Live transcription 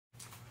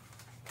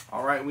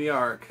All right, we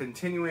are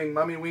continuing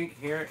Mummy Week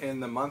here in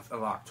the month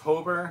of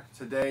October.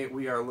 Today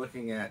we are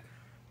looking at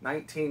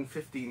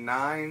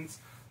 1959's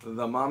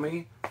The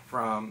Mummy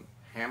from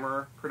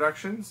Hammer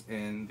Productions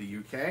in the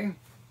UK,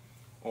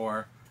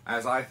 or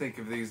as I think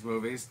of these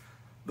movies,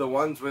 the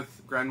ones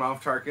with Grand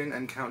Moff Tarkin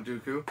and Count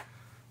Dooku.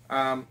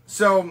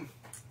 So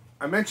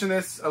I mentioned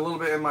this a little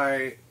bit in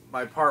my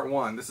part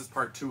 1. This is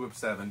part 2 of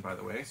 7, by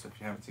the way, so if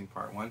you haven't seen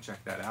part 1,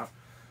 check that out.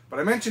 But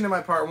I mentioned in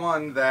my part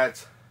 1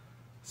 that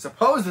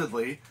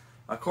supposedly,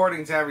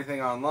 according to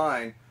everything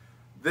online,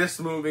 this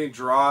movie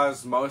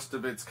draws most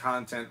of its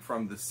content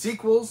from the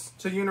sequels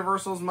to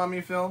Universal's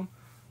Mummy film,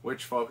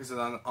 which focuses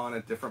on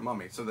a different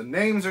mummy. So the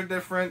names are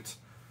different,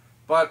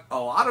 but a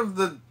lot of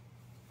the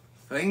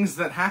things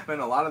that happen,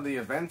 a lot of the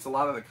events, a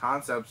lot of the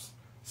concepts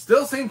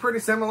still seem pretty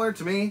similar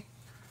to me.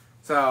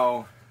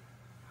 So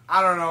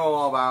I don't know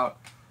all about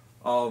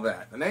all of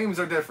that. The names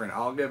are different,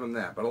 I'll give them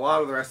that, but a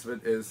lot of the rest of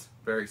it is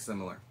very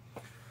similar.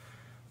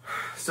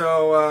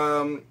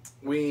 So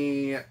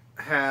we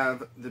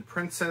have the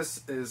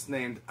princess is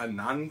named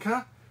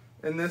Ananka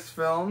in this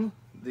film.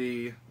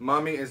 The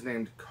mummy is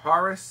named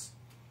Kharis,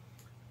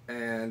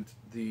 and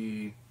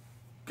the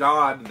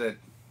god that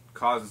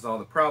causes all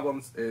the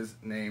problems is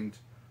named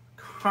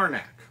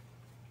Karnak.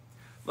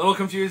 A little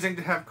confusing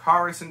to have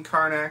Kharis and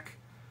Karnak.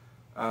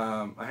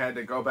 I had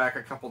to go back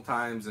a couple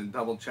times and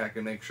double check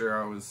and make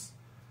sure I was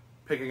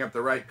picking up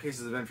the right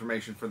pieces of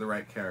information for the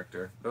right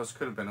character. Those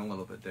could have been a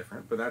little bit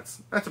different, but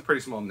that's a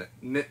pretty small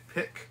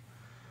nitpick.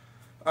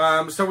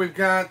 So we've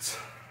got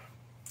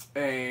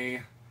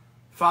a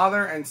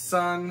father and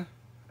son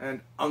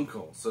and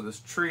uncle. So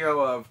this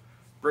trio of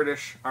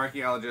British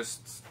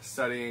archaeologists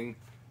studying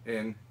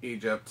in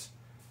Egypt,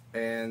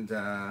 and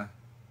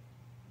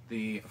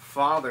the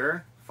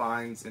father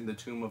finds in the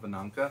tomb of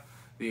Ananka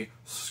the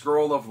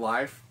scroll of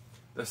life.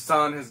 The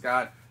son has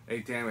got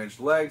a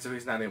damaged leg, so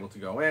he's not able to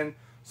go in.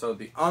 So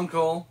the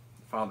uncle,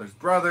 the father's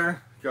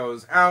brother,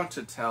 goes out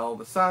to tell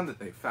the son that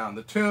they found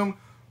the tomb.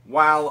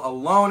 While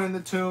alone in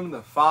the tomb,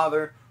 the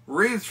father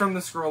reads from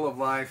the scroll of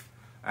life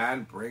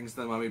and brings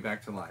the mummy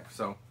back to life.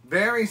 So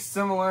very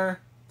similar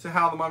to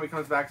how the mummy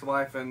comes back to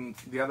life in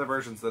the other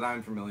versions that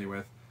I'm familiar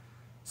with.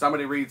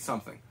 Somebody reads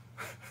something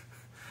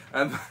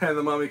and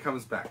the mummy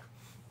comes back.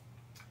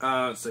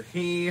 So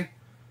he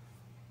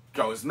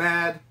goes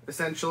mad,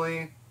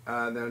 essentially.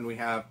 Then we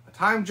have a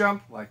time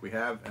jump, like we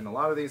have in a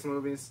lot of these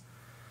movies.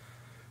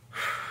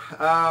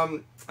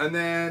 And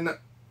then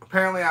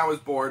apparently I was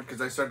bored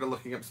because I started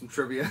looking up some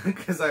trivia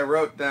because I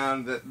wrote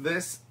down that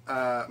this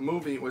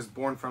movie was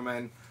born from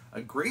an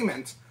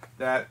agreement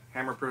that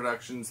Hammer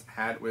Productions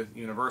had with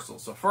Universal.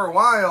 So for a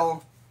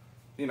while,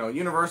 you know,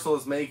 Universal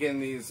is making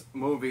these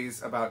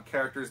movies about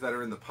characters that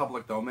are in the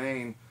public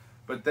domain,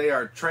 but they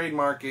are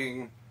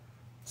trademarking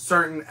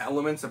certain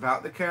elements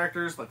about the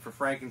characters. Like for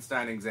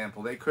Frankenstein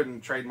example, they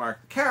couldn't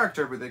trademark the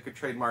character, but they could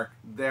trademark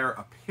their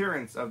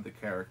appearance of the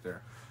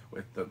character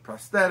with the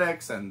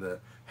prosthetics and the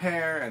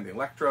hair and the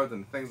electrodes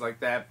and things like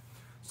that.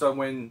 So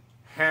when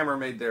Hammer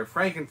made their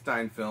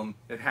Frankenstein film,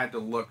 it had to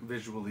look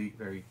visually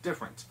very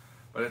different.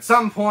 But at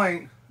some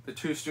point, the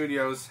two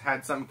studios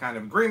had some kind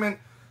of agreement,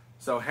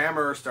 so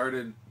Hammer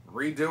started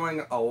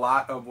redoing a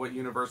lot of what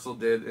Universal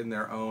did in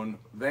their own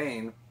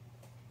vein,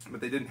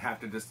 but they didn't have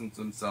to distance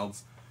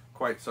themselves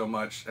quite so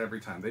much every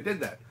time they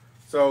did that.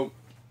 So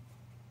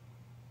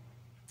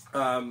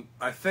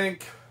I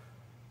think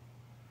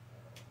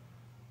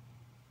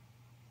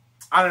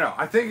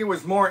it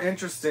was more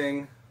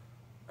interesting,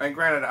 and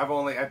granted, I've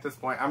only, at this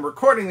point, I'm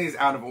recording these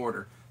out of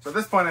order. So at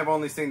this point, I've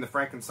only seen the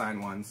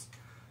Frankenstein ones.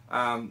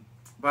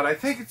 But I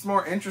think it's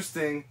more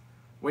interesting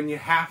when you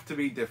have to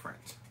be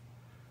different,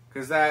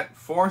 because that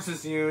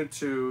forces you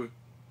to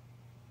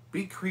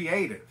be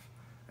creative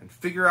and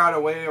figure out a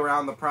way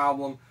around the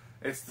problem.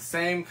 It's the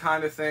same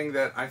kind of thing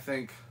that I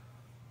think,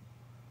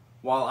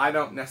 while I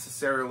don't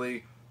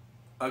necessarily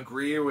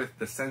agree with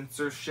the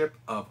censorship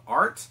of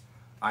art,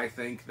 I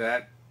think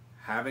that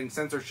having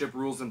censorship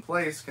rules in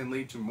place can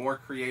lead to more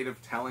creative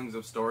tellings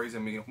of stories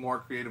and more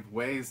creative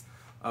ways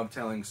of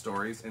telling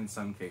stories in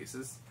some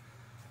cases.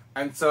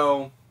 And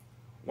so,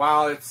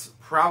 while it's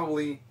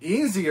probably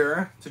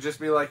easier to just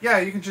be like, yeah,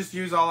 you can just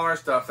use all of our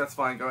stuff, that's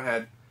fine, go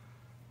ahead,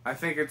 I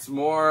think it's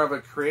more of a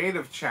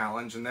creative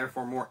challenge and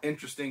therefore more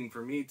interesting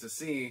for me to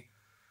see.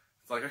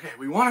 It's like, okay,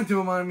 we want to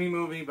do a mummy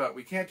movie, but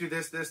we can't do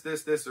this, this,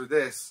 this, this, or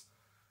this.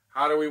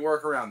 How do we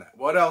work around that?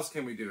 What else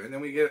can we do? And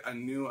then we get a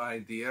new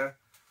idea.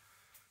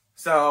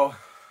 So,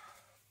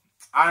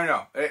 I don't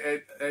know.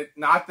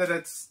 Not that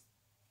it's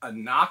a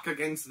knock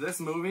against this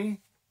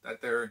movie,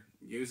 that they're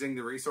using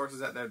the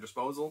resources at their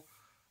disposal,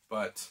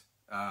 but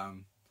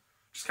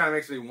just kind of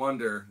makes me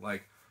wonder,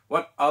 like,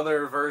 what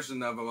other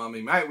version of a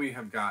mummy might we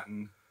have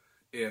gotten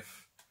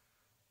if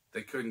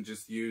they couldn't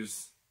just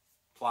use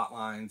plot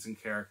lines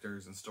and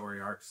characters and story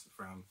arcs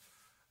from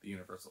the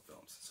Universal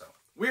films. So,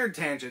 weird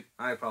tangent.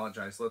 I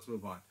apologize. Let's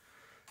move on.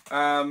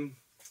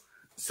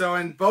 So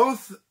in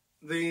both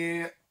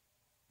the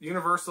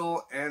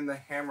Universal and the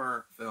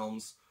Hammer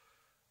films,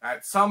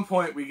 at some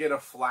point we get a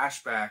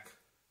flashback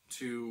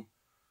to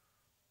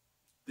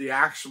the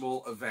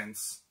actual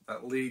events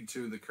that lead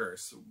to the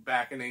curse.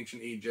 Back in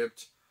ancient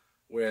Egypt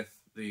with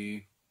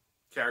the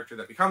character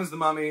that becomes the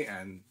mummy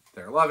and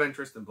their love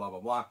interest and blah, blah,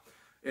 blah.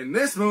 In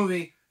this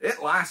movie,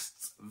 it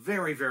lasts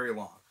very, very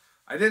long.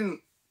 I didn't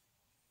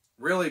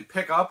really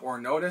pick up or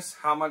notice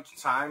how much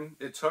time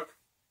it took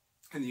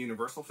in the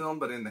Universal film,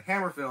 but in the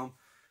Hammer film,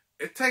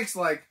 it takes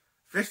like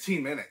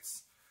 15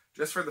 minutes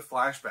just for the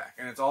flashback,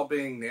 and it's all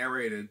being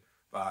narrated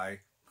by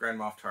Grand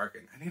Moff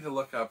Tarkin. I need to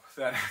look up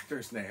that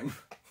actor's name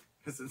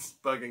because it's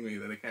bugging me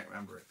that I can't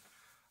remember it.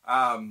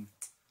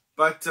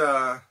 But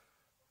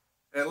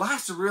it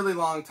lasts a really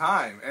long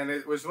time, and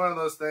it was one of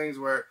those things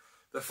where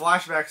the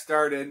flashback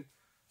started,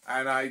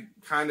 and I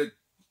kind of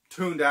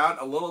tuned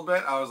out a little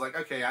bit. I was like,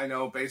 okay, I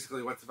know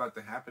basically what's about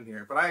to happen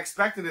here, but I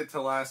expected it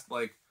to last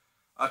like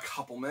a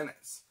couple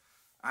minutes.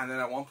 And then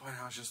at one point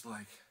I was just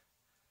like,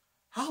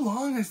 how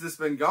long has this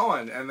been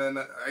going? And then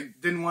I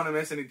didn't want to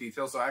miss any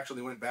details, so I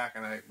actually went back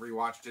and I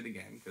rewatched it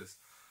again, because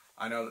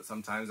I know that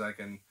sometimes I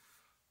can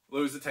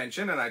lose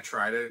attention, and I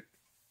try to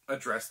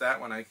address that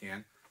when I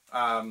can.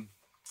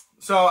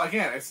 So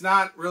again, it's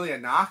not really a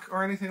knock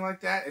or anything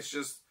like that. It's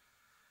just,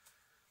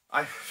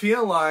 I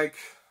feel like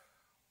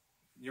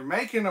you're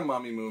making a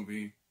mummy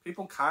movie.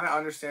 People kind of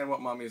understand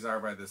what mummies are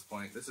by this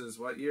point. This is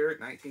what year?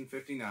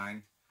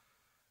 1959.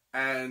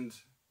 And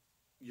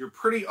you're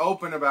pretty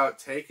open about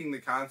taking the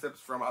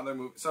concepts from other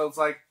movies. So it's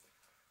like,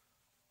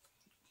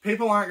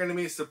 people aren't going to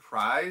be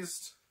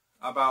surprised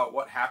about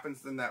what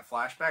happens in that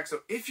flashback. So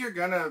if you're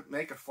going to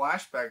make a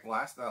flashback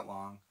last that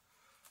long,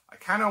 I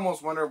kind of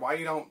almost wonder why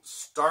you don't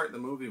start the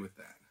movie with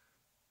that.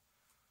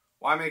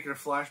 Why make it a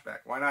flashback?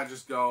 Why not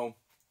just go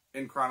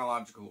in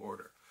chronological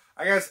order?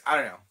 I guess, I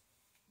don't know.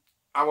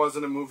 I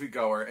wasn't a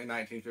moviegoer in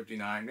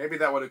 1959. Maybe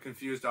that would have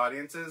confused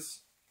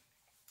audiences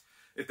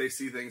if they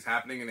see things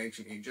happening in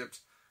ancient Egypt.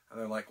 And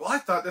they're like, well, I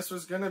thought this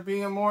was going to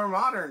be a more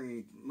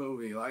modern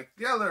movie, like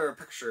the other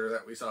picture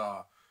that we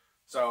saw.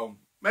 So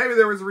maybe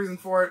there was a reason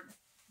for it.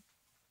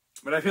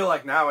 But I feel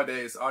like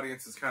nowadays,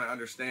 audiences kind of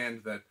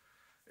understand that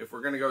if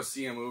we're going to go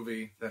see a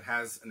movie that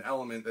has an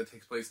element that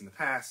takes place in the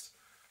past,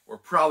 we're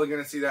probably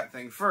going to see that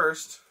thing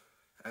first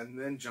and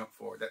then jump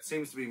forward. That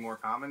seems to be more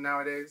common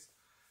nowadays.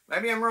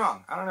 Maybe I'm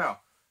wrong. I don't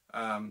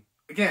know.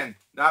 Again,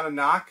 not a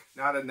knock,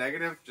 not a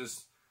negative.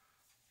 Just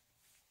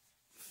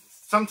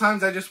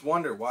sometimes I just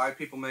wonder why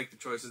people make the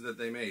choices that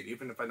they made,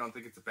 even if I don't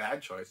think it's a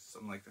bad choice.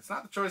 I'm like, that's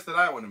not the choice that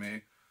I would have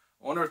made.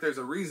 I wonder if there's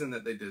a reason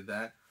that they did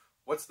that.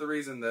 What's the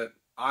reason that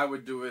I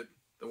would do it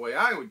the way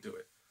I would do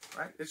it?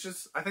 Right? It's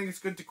just, I think it's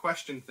good to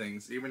question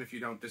things, even if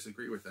you don't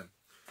disagree with them.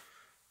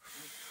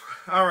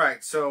 All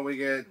right, so we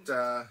get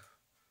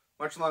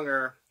much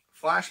longer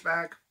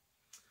flashback.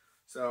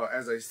 So,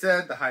 as I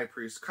said, the high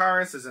priest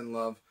Karis is in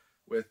love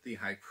with the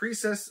high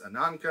priestess,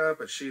 Ananka,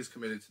 but she's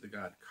committed to the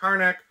god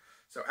Karnak.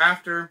 So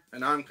after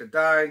Ananka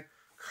died,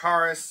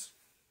 Karis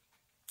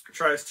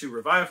tries to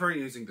revive her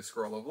using the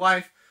Scroll of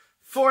Life.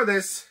 For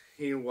this,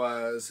 he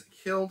was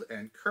killed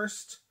and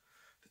cursed.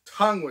 The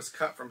tongue was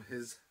cut from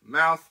his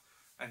mouth,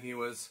 and he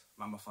was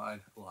mummified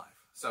alive.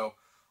 So,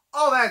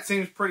 all that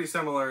seems pretty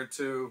similar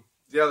to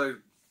the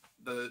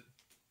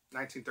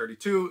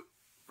 1932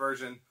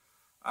 version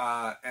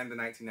and the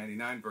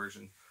 1999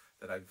 version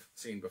that I've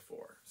seen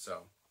before.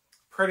 So,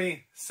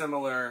 pretty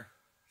similar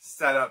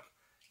setup,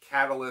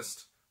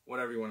 catalyst,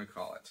 whatever you want to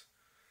call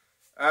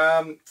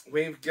it.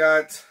 We've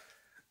got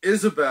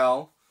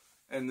Isabel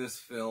in this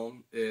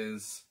film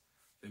is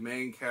the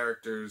main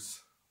character's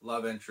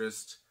love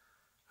interest,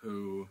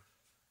 who,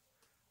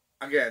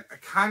 again, I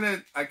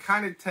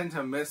kind of tend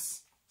to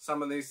miss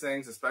some of these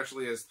things,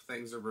 especially as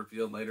things are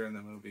revealed later in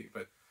the movie.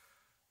 But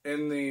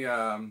in the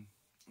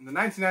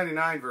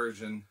 1999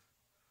 version,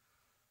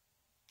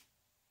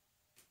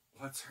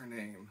 what's her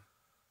name?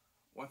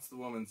 What's the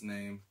woman's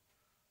name?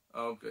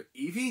 Oh, good.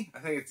 Evie? I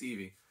think it's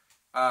Evie.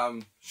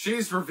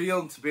 She's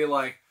revealed to be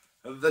like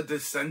the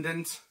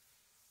descendant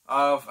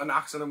of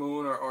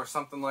Anck-su-namun or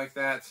something like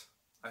that.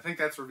 I think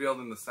that's revealed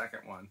in the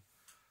second one.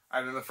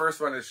 And in the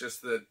first one, it's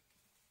just that,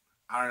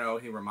 I don't know,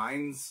 he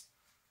reminds,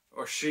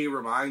 or she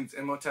reminds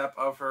Imhotep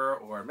of her,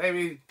 or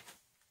maybe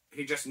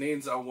he just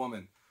needs a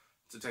woman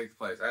to take the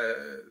place.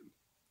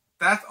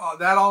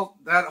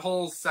 That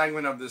whole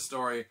segment of this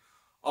story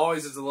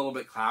always is a little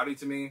bit cloudy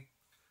to me.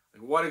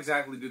 Like, what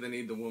exactly do they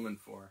need the woman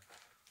for?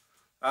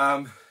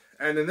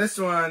 And in this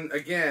one,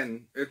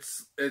 again,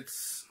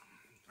 it's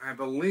I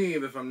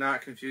believe, if I'm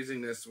not confusing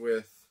this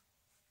with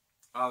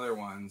other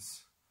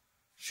ones,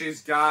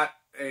 she's got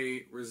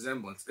a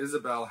resemblance.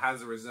 Isabel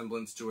has a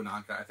resemblance to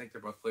Ananka. I think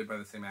they're both played by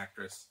the same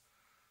actress.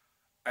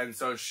 And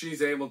so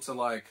she's able to,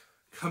 like,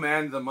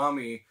 command the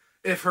mummy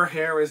if her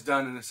hair is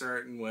done in a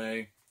certain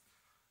way.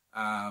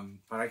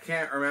 But I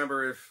can't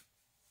remember if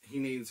he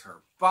needs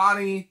her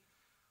body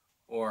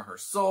or her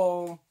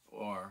soul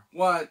or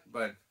what.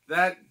 But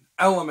that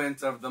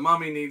element of the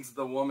mummy needs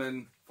the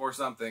woman for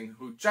something,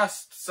 who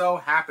just so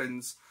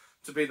happens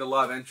to be the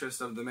love interest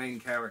of the main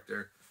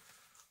character.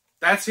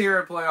 That's here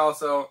at play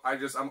also.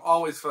 I'm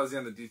always fuzzy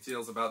on the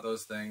details about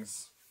those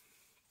things.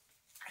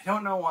 I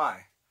don't know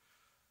why.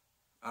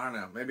 I don't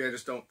know. Maybe I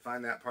just don't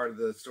find that part of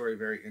the story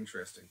very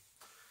interesting.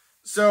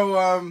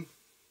 So,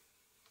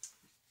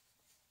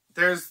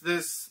 there's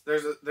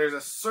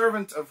a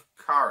servant of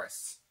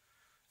Charis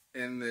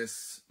in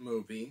this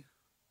movie.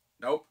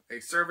 Nope, a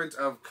servant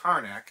of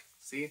Karnak.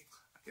 See,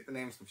 I get the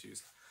names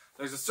confused.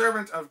 There's a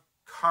servant of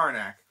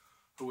Karnak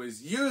who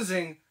is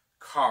using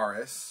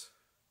Charis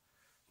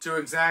to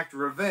exact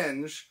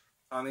revenge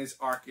on these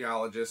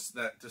archaeologists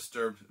that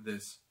disturbed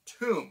this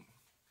tomb.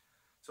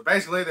 So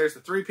basically, there's the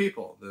three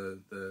people,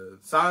 the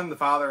son, the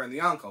father, and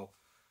the uncle.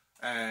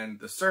 And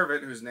the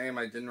servant, whose name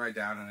I didn't write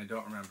down and I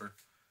don't remember,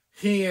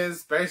 he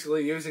is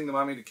basically using the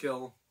mummy to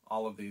kill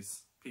all of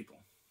these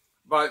people.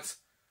 But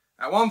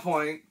at one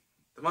point,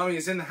 the mummy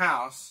is in the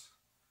house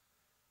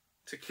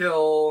to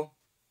kill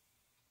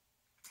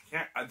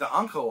the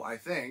uncle, I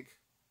think.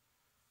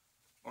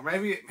 Or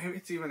maybe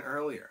it's even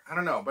earlier. I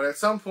don't know. But at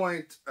some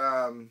point,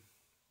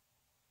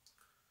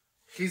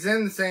 he's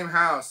in the same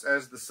house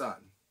as the son.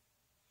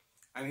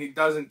 And he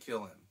doesn't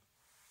kill him.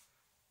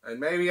 And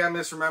maybe I'm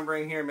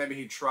misremembering here. Maybe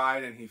he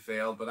tried and he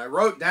failed. But I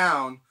wrote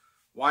down,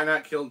 why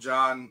not kill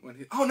John when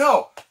he... Oh,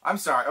 no! I'm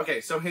sorry.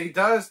 Okay, so he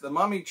does... The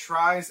mummy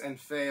tries and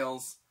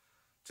fails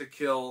to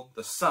kill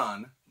the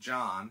son,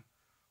 John,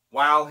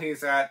 while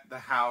he's at the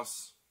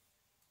house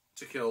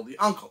to kill the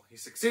uncle. He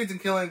succeeds in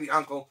killing the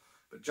uncle,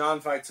 but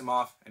John fights him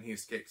off and he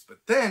escapes. But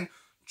then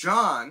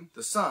John,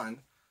 the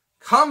son,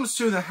 comes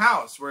to the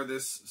house where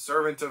this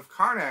servant of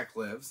Karnak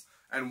lives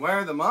and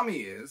where the mummy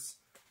is,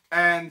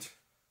 and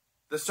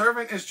the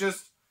servant is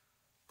just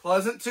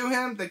pleasant to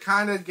him. They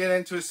kind of get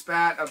into a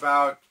spat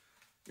about,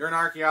 you're an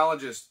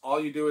archaeologist, all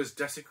you do is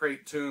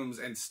desecrate tombs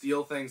and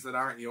steal things that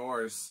aren't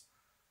yours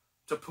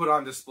to put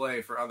on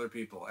display for other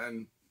people.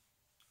 And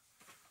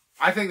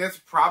I think that's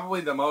probably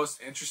the most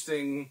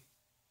interesting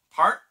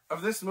part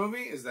of this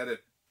movie, is that it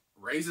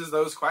raises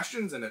those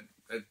questions and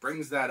it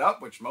brings that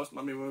up, which most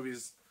mummy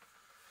movies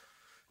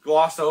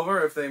gloss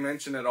over if they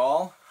mention it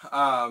all.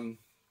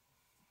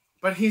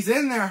 But he's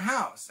in their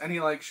house and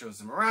he like shows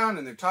them around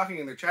and they're talking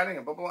and they're chatting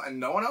and blah, blah, blah, and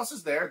no one else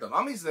is there. The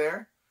mummy's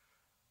there.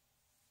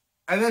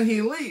 And then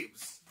he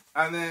leaves.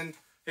 And then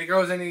he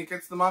goes and he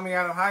gets the mummy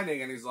out of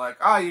hiding and he's like,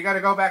 oh, you got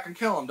to go back and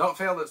kill him. Don't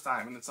fail this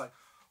time. And it's like,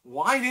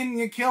 why didn't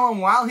you kill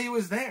him while he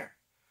was there?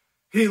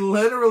 He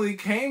literally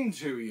came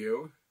to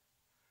you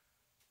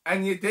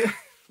and you did.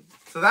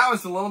 So that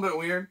was a little bit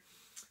weird.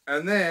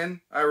 And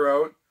then I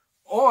wrote,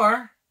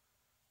 or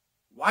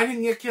why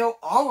didn't you kill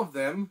all of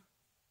them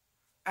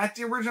at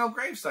the original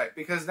gravesite?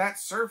 Because that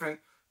servant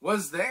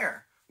was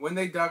there when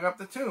they dug up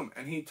the tomb.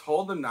 And he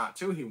told them not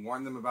to. He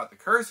warned them about the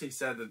curse. He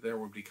said that there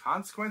would be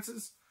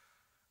consequences.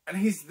 And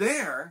he's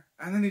there,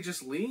 and then he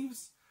just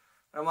leaves?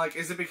 I'm like,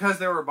 is it because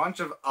there were a bunch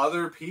of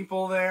other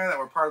people there that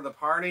were part of the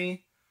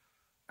party?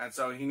 And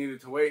so he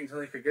needed to wait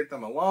until he could get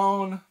them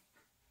alone?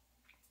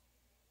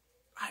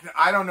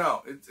 I don't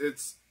know.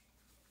 It's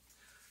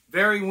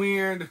very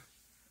weird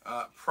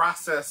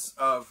process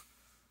of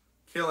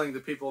killing the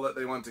people that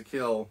they want to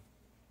kill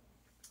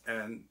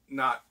and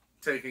not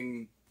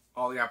taking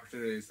all the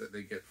opportunities that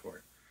they get for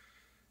it.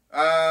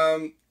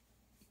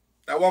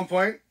 At one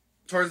point,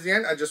 towards the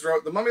end, I just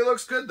wrote, the mummy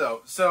looks good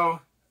though. So,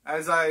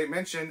 as I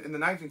mentioned, in the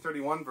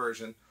 1931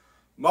 version,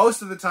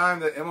 most of the time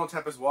that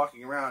Imhotep is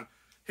walking around,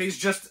 he's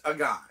just a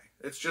guy.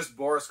 It's just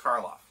Boris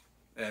Karloff.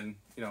 And,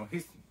 you know,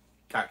 he's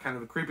got kind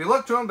of a creepy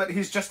look to him, but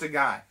he's just a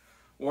guy.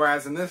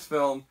 Whereas in this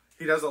film,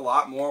 he does a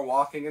lot more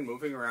walking and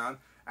moving around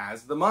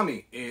as the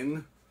mummy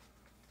in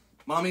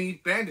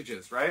mummy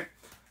bandages, right?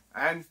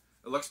 And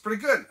it looks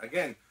pretty good.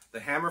 Again, the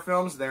Hammer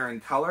films, they're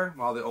in color,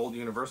 while the old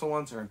Universal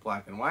ones are in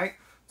black and white.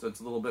 So it's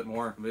a little bit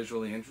more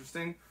visually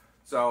interesting.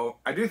 So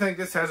I do think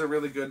this has a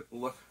really good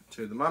look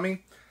to the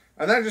mummy.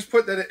 And then I just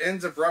put that it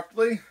ends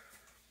abruptly.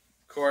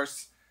 Of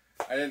course,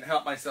 I didn't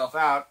help myself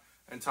out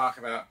and talk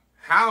about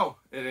how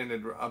it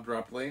ended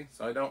abruptly.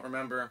 So I don't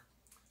remember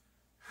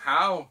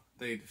how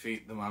they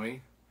defeat the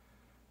mummy.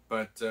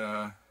 But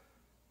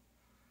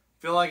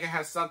feel like it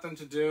has something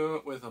to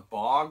do with a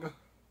bog.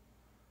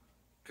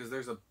 Because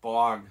there's a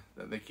bog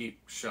that they keep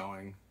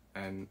showing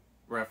and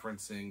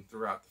referencing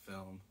throughout the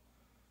film.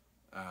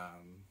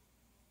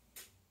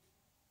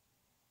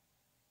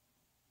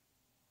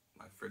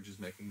 My fridge is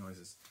making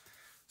noises.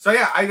 So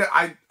yeah,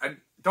 I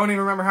don't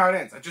even remember how it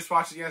ends. I just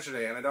watched it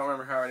yesterday and I don't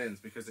remember how it ends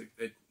because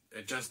it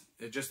just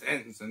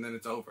ends and then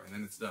it's over and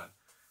then it's done.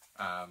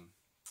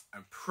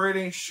 I'm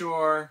pretty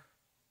sure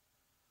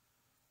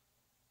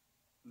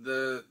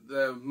the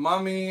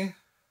mummy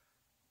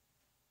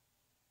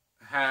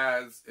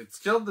it's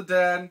killed the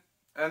dad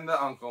and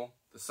the uncle.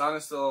 The son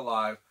is still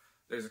alive.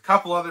 There's a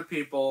couple other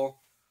people.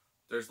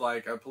 There's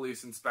like a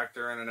police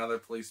inspector and another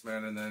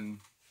policeman, and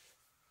then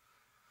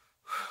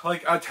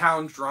like a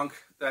town drunk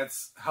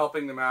that's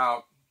helping them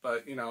out.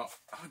 But, you know,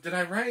 did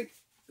I write?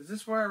 Is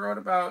this where I wrote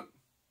about?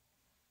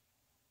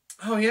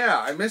 Oh yeah,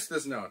 I missed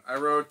this note. I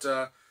wrote,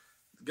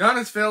 gun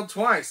has failed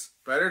twice.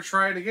 Better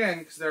try it again,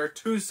 because there are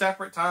two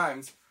separate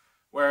times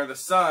where the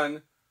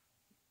son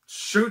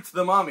shoots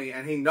the mummy,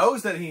 and he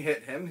knows that he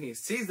hit him. He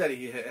sees that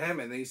he hit him,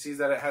 and then he sees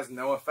that it has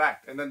no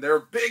effect. And then their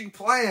big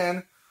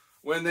plan,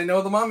 when they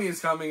know the mummy is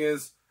coming,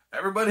 is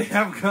everybody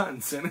have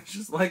guns. And it's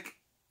just like,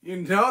 you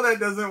know that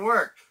doesn't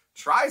work.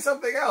 Try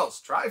something else.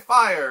 Try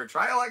fire.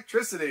 Try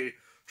electricity.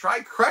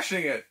 Try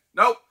crushing it.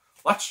 Nope.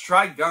 Let's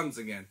try guns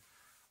again.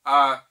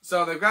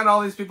 So they've got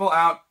all these people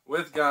out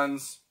with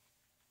guns.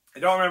 I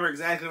don't remember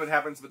exactly what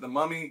happens, but the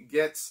mummy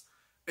gets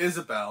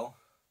Isabel.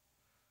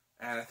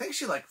 And I think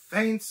she like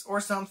faints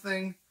or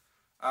something.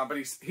 But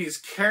he's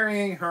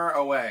carrying her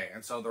away.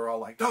 And so they're all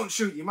like, don't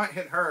shoot, you might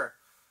hit her.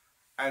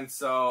 And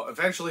so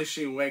eventually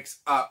she wakes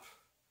up.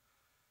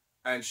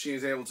 And she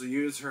is able to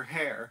use her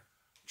hair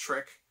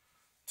trick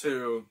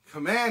to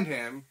command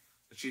him.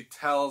 She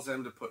tells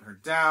him to put her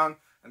down.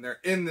 And they're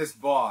in this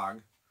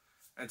bog.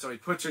 And so he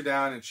puts her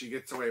down and she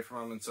gets away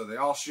from him. And so they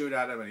all shoot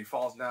at him and he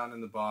falls down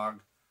in the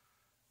bog.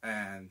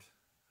 And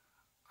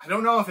I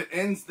don't know if it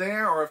ends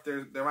there or if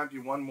there might be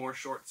one more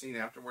short scene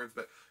afterwards.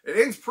 But it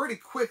ends pretty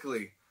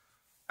quickly.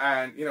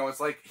 And, you know, it's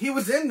like he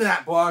was in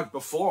that bog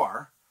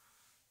before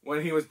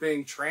when he was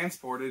being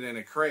transported in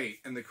a crate.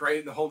 And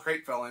the whole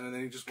crate fell in and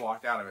then he just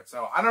walked out of it.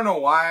 So I don't know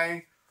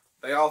why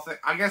they all think,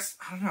 I guess,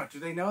 I don't know. Do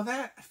they know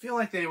that? I feel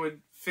like they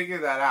would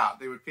figure that out.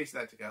 They would piece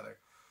that together.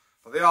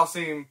 But they all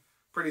seem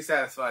pretty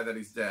satisfied that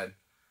he's dead.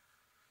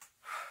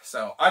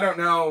 So I don't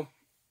know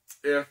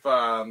if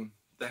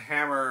the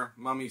Hammer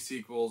Mummy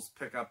sequels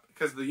pick up,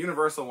 because the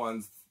Universal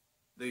ones,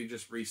 they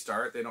just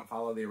restart. They don't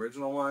follow the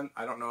original one.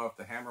 I don't know if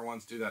the Hammer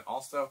ones do that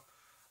also.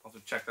 I'll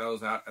have to check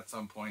those out at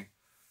some point,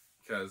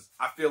 because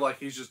I feel like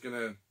he's just going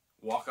to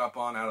walk up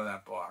on out of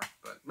that bar.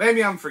 But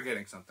maybe I'm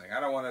forgetting something. I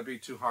don't want to be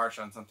too harsh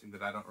on something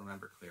that I don't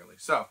remember clearly.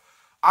 So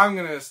I'm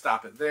going to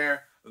stop it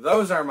there.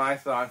 Those are my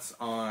thoughts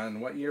on,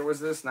 what year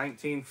was this?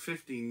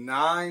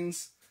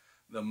 1959's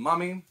The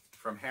Mummy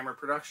from Hammer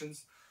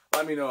Productions.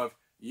 Let me know if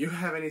you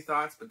have any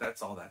thoughts, but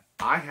that's all that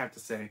I have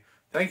to say.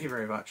 Thank you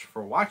very much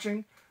for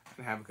watching,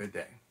 and have a good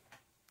day.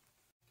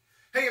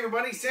 Hey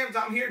everybody, Sam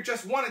Tom here.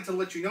 Just wanted to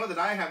let you know that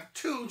I have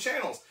 2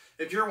 channels.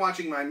 If you're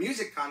watching my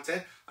music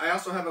content, I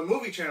also have a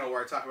movie channel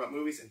where I talk about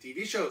movies and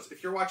TV shows.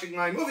 If you're watching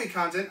my movie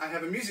content, I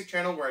have a music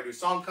channel where I do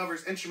song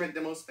covers, instrument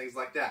demos, things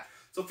like that.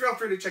 So feel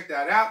free to check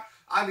that out.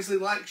 Obviously,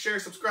 like, share,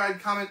 subscribe,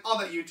 comment, all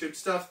that YouTube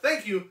stuff.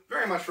 Thank you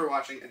very much for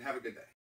watching, and have a good day.